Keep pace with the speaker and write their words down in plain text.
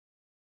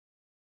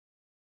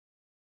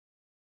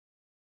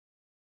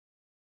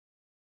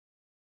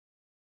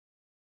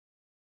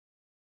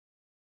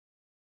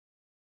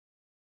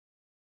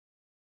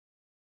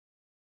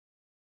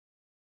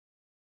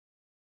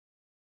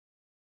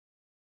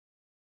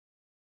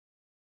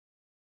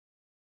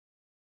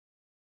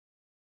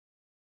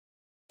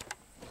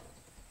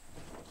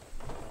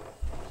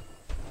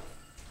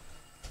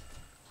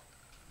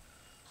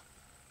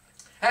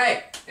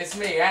Hey, it's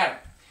me, Adam.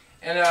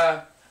 And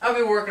I've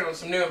been working on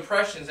some new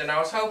impressions, and I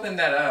was hoping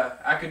that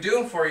I could do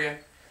them for you.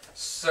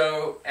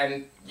 So,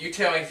 and you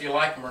tell me if you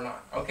like them or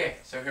not. Okay,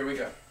 so here we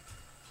go.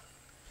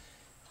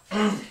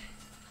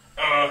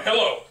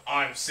 Hello,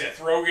 I'm Seth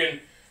Rogen.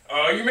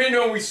 You may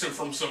know me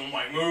from some of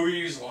my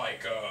movies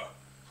like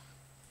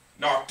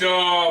Knocked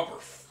Up or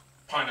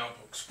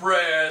Pineapple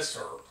Express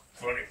or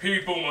Funny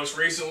People most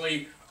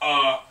recently.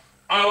 I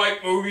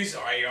like movies.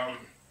 I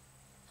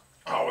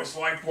always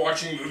liked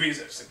watching movies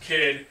as a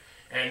kid,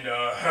 and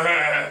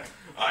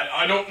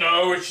I don't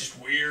know, it's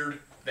just weird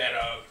that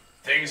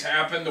things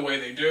happen the way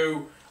they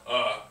do.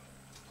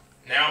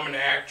 Now I'm an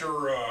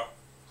actor.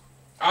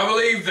 I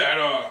believe that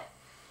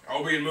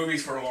I'll be in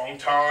movies for a long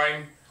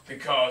time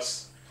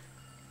because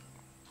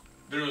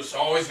there's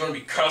always going to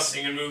be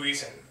cussing in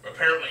movies, and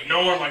apparently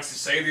no one likes to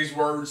say these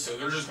words, so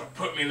they're just going to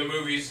put me in the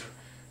movies and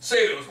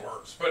say those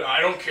words. But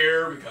I don't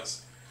care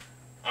because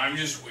I'm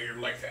just weird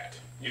like that.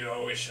 You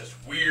know, it's just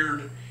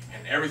weird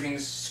and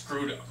everything's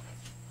screwed up.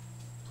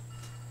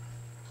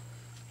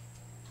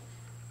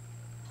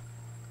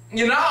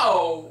 You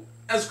know,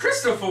 as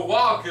Christopher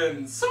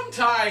Walken,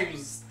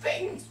 sometimes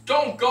things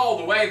don't go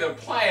the way they're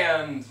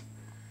planned.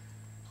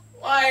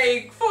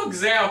 Like, for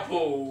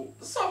example,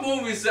 some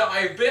movies that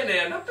I've been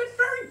in have been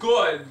very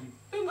good,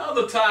 and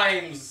other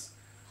times,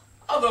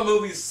 other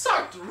movies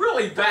sucked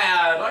really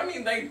bad. I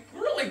mean, they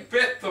really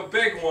bit the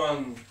big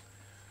one.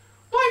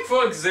 Like,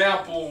 for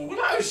example, when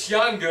I was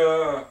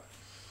younger,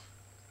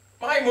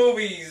 my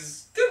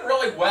movies did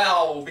really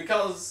well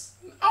because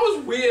I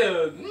was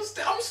weird.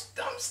 I'm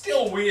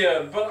still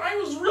weird, but I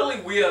was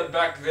really weird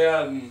back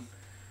then.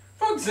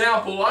 For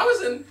example, I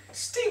was in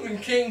Stephen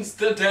King's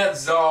The Dead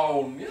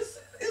Zone.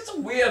 It's a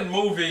weird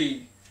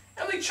movie,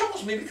 and they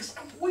chose me because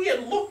I'm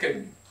weird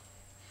looking.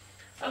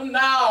 And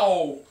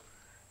now,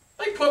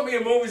 they put me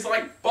in movies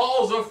like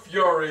Balls of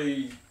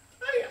Fury.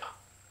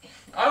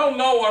 I don't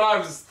know what I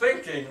was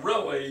thinking,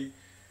 really.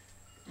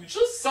 It's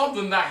just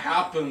something that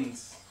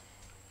happens.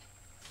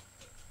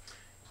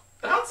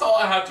 That's all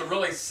I have to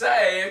really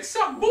say,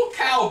 except more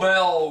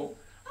cowbell.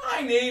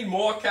 I need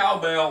more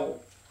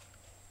cowbell.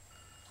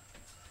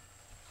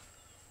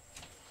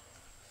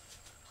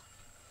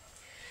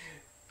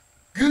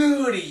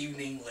 Good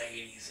evening,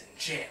 ladies and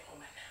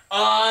gentlemen.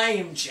 I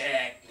am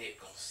Jack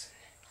Nicholson.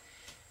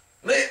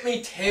 Let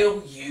me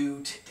tell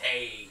you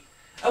today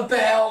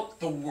about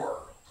the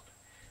world.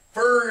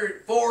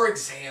 For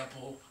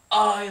example,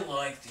 I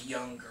like the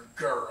younger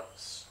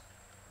girls,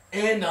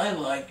 and I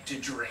like to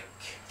drink.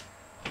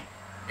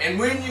 And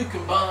when you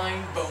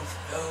combine both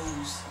of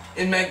those,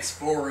 it makes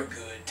for a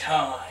good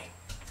time.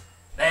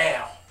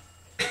 Now,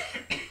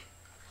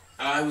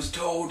 I was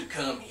told to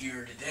come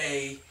here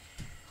today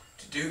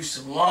to do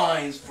some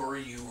lines for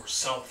you or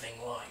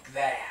something like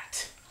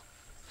that.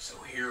 So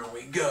here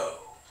we go.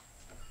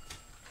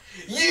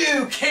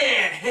 You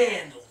can't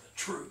handle the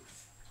truth.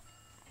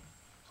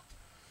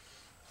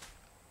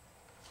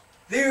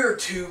 There are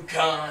two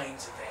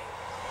kinds of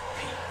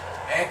people,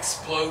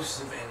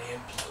 explosive and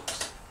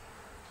implosive.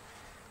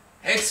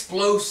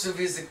 Explosive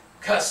is a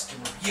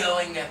customer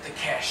yelling at the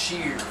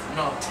cashier for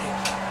not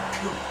taking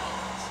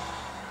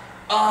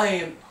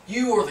coupons.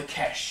 You are the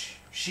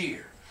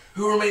cashier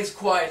who remains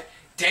quiet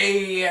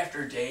day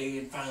after day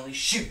and finally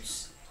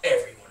shoots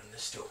everyone in the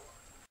store.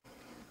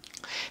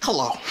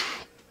 Hello.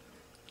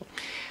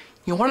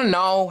 You want to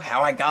know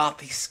how I got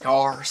these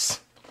scars?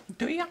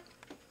 Do you?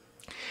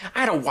 I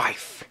had a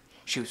wife.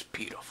 She was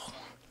beautiful.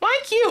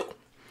 Like you.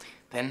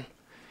 And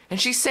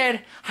she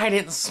said I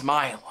didn't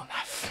smile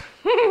enough.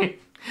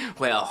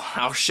 Well,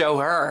 I'll show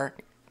her.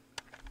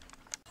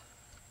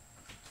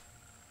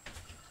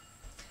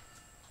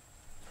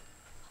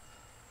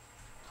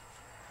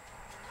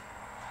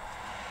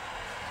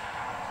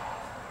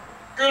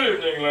 Good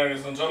evening,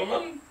 ladies and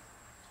gentlemen.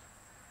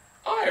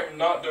 I am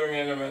not doing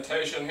an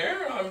imitation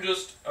here, I'm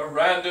just a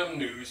random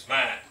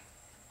newsman.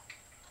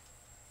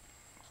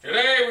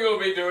 Today we will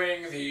be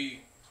doing the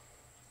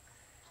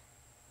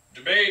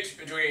debate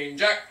between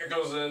Jack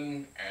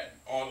Nicholson and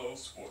Arnold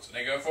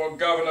Schwarzenegger for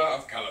Governor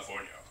of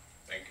California.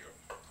 Thank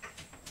you.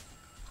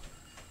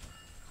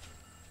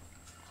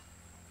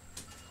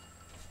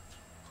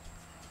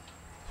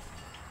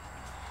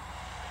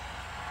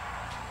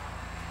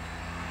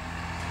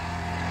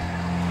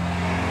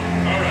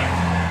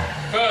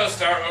 Alright,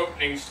 first our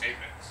opening statements.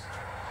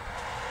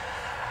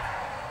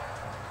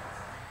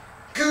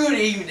 Good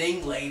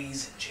evening,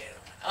 ladies and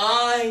gentlemen.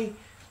 I,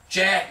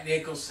 Jack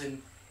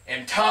Nicholson,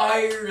 am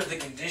tired of the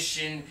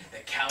condition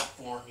that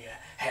California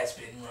has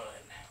been run.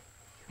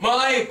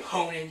 My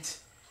opponent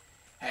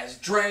has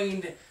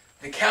drained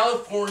the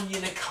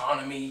Californian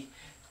economy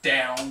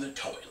down the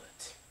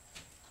toilet.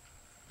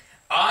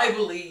 I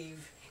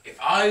believe if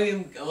I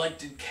am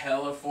elected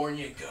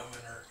California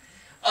governor,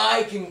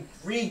 I can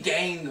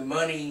regain the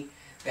money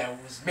that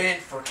was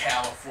meant for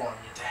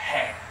California to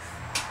have.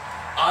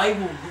 I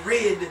will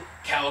rid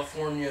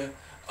California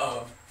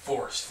of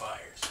forest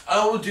fires.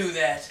 I will do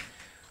that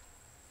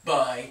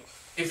by,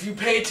 if you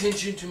pay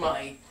attention to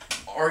my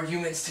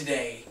arguments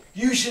today,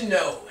 you should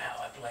know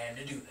how I plan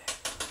to do that.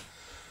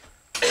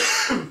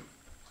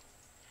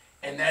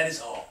 And that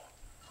is all.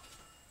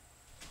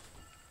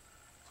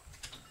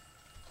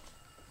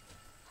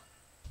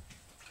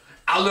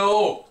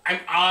 Hello, I'm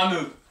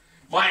Arnold.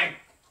 My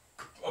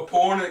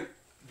opponent,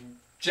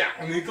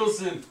 Jack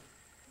Nicholson,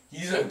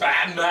 he's a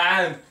bad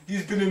man.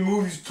 He's been in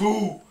movies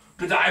too,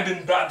 but I've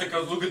been bad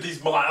because look at these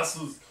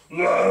glasses.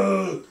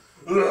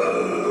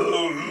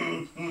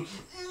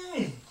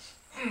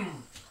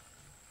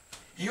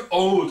 You're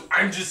old.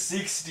 I'm just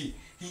 60.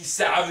 He's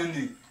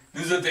 70.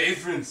 There's a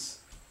difference.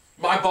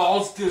 My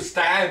balls still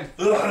stand.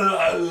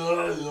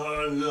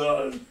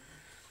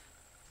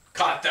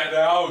 Cut that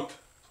out.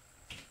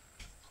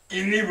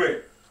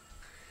 Anyway,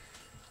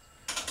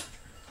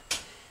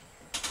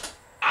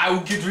 I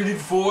will get rid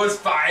of forest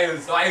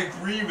fires. I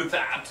agree with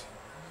that,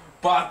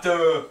 but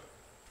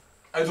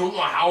I don't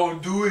know how I'll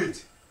do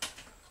it.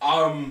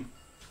 I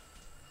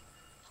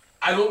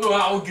don't know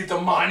how I'll get the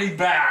money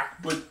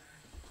back, but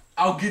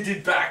I'll get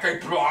it back. I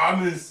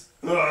promise.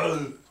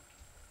 Okay.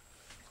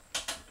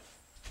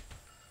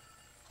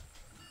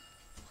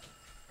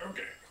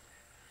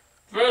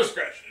 First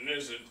question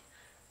is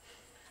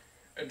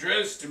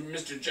addressed to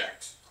Mr.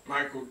 Jackson.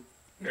 Not Michael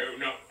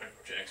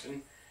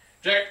Jackson.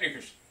 Jack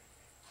Nicholson.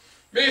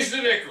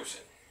 Mr.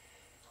 Nicholson,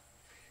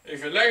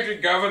 if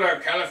elected governor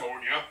of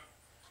California,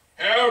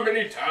 how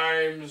many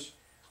times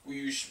will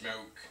you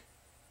smoke?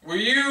 Will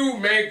you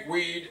make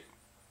weed,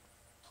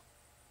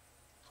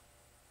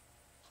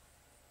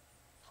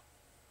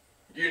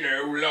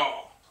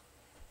 law?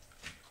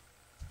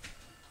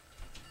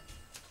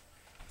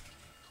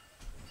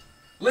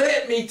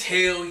 Let me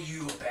tell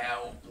you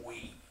about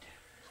weed.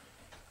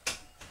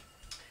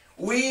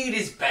 Weed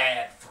is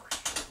bad for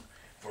you.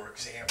 For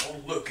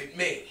example, look at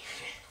me.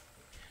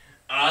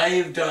 I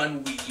have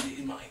done weed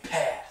in my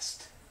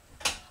past.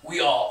 We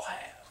all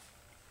have.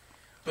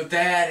 But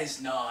that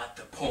is not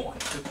the point.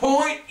 The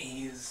point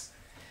is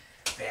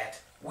that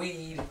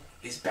weed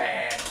is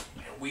bad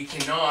and we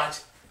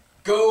cannot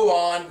go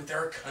on with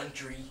our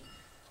country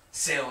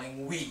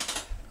selling weed.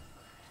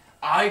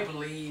 I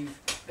believe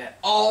that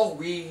all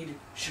weed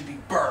should be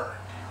burned.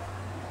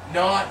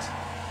 Not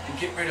to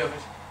get rid of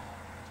it,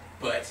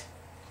 but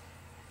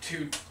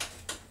to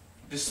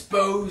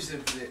dispose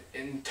of the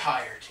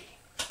entirety.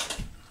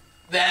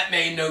 That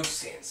made no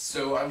sense,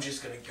 so I'm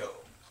just gonna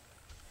go.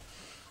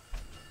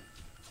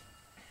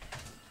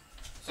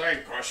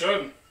 Second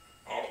question,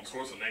 Arnold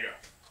Schwarzenegger.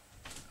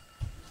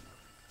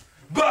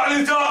 But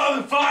it's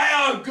on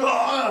fire,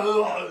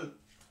 God!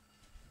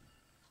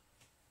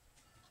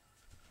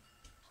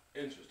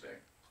 Interesting.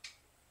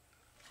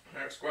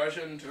 Next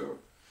question to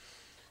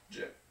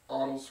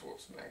Arnold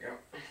Schwarzenegger.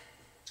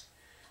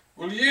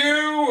 Will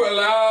you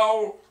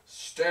allow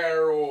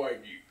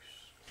steroid use?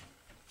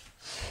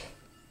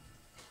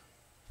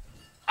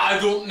 I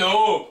don't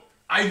know.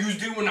 I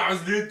used it when I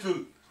was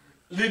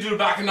little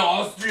back in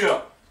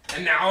Austria.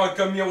 And now I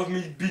come here with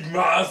me big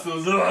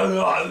muscles.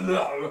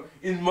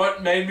 It's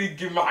what made me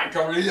give my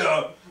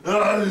career.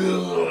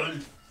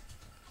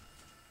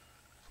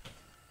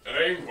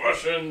 Same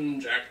question,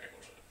 Jack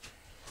Nicholson.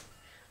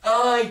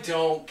 I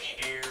don't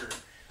care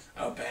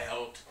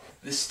about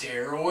the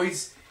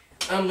steroids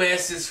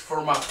unless it's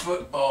for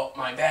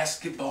my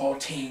basketball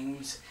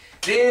teams.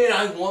 Then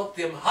I want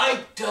them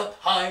hyped up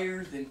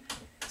higher than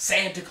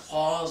Santa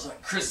Claus on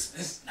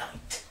Christmas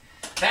night.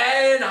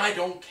 Then I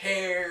don't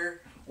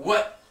care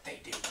what they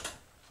do.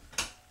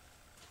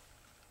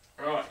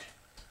 Right.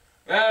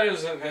 That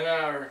is it in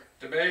our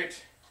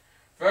debate.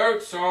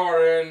 Votes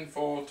are in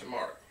for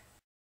tomorrow.